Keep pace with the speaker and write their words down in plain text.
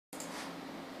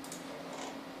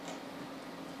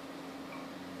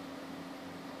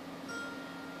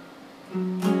I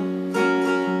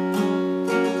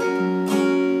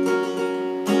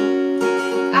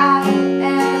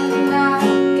am not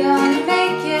gonna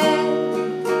make it.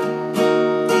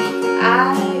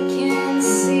 I can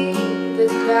see the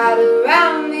crowd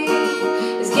around me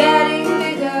is getting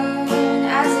bigger, and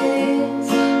as it is,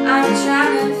 I'm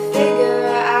trying to figure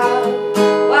out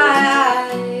why I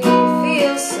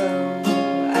feel so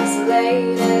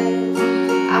isolated.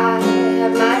 I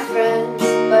have my friends,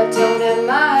 but don't have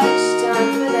much time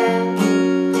for them.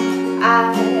 I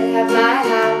have my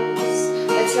house,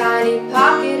 a tiny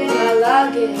pocket in my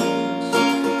luggage.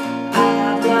 I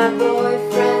have my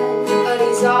boyfriend, but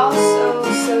he's also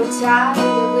so tired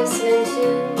of listening to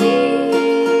me.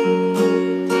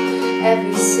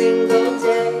 Every single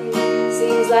day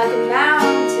seems like a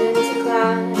mountain to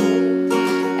climb.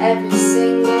 Every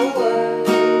single word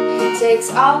takes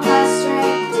all my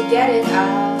strength to get it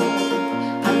out.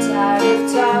 I'm tired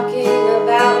of talking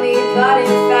about me, but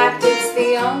in fact it's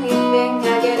the only thing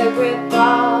I get a grip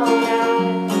on now.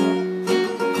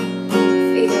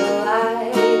 Feel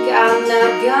like I'm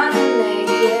not gonna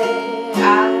make it. I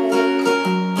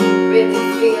really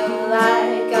feel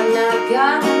like I'm not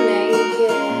gonna make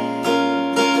it.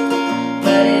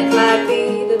 But it might be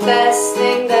the best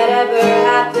thing that ever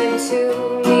happened to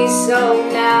me, so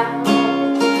now,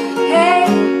 hey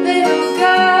little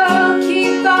girl,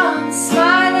 keep on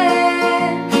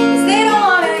smiling, 'cause they don't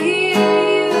wanna hear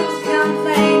you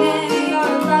complaining.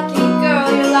 You're a lucky girl,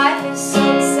 your life is so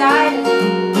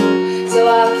exciting. So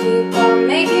I'll keep on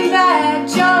making bad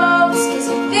jokes, 'cause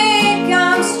you think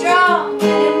I'm strong,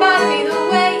 and it might be the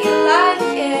way you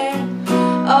like it.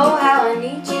 Oh, how I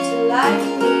need you to like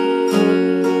me.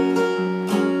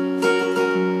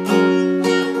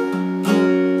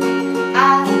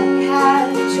 I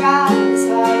have tried as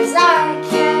hard as I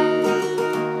can.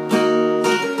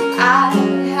 I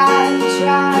have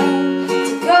tried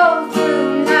to go through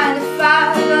 9 to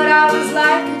 5, but I was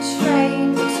like a train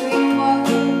between work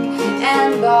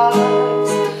and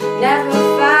bars. Never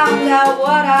found out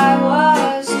what I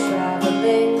was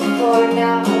traveling for.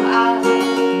 Now I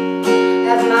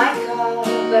have my car,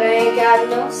 but I ain't got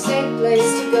no safe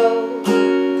place to go.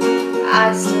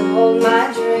 I still hold my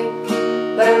drink,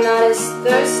 but I'm not as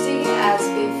thirsty as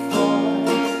before.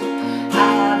 I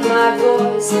have my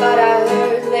voice, but I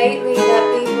heard lately that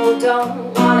people don't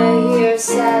wanna hear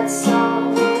sad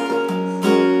songs.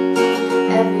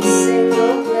 Every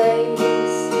single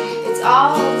place, it's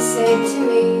all the same to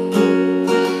me.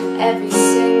 Every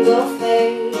single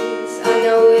face, I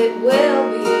know it will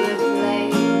be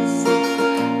replaced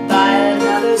by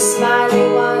another smiley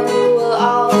one who will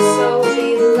also be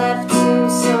left soon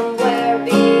somewhere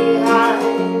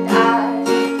behind. I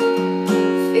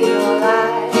feel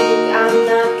like I'm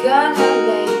not gonna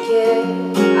make it.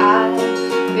 I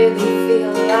really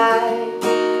feel like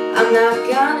I'm not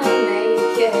gonna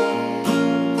make it.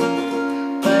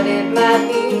 But it might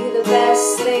be the best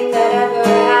thing that ever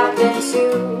happened to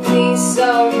me, so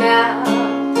now,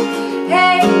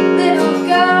 hey little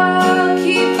girl,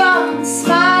 keep on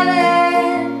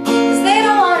smiling, 'cause they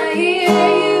don't wanna hear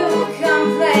you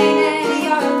complaining.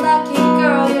 You're a lucky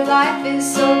girl, your life is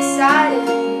so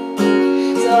exciting.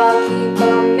 So I'll keep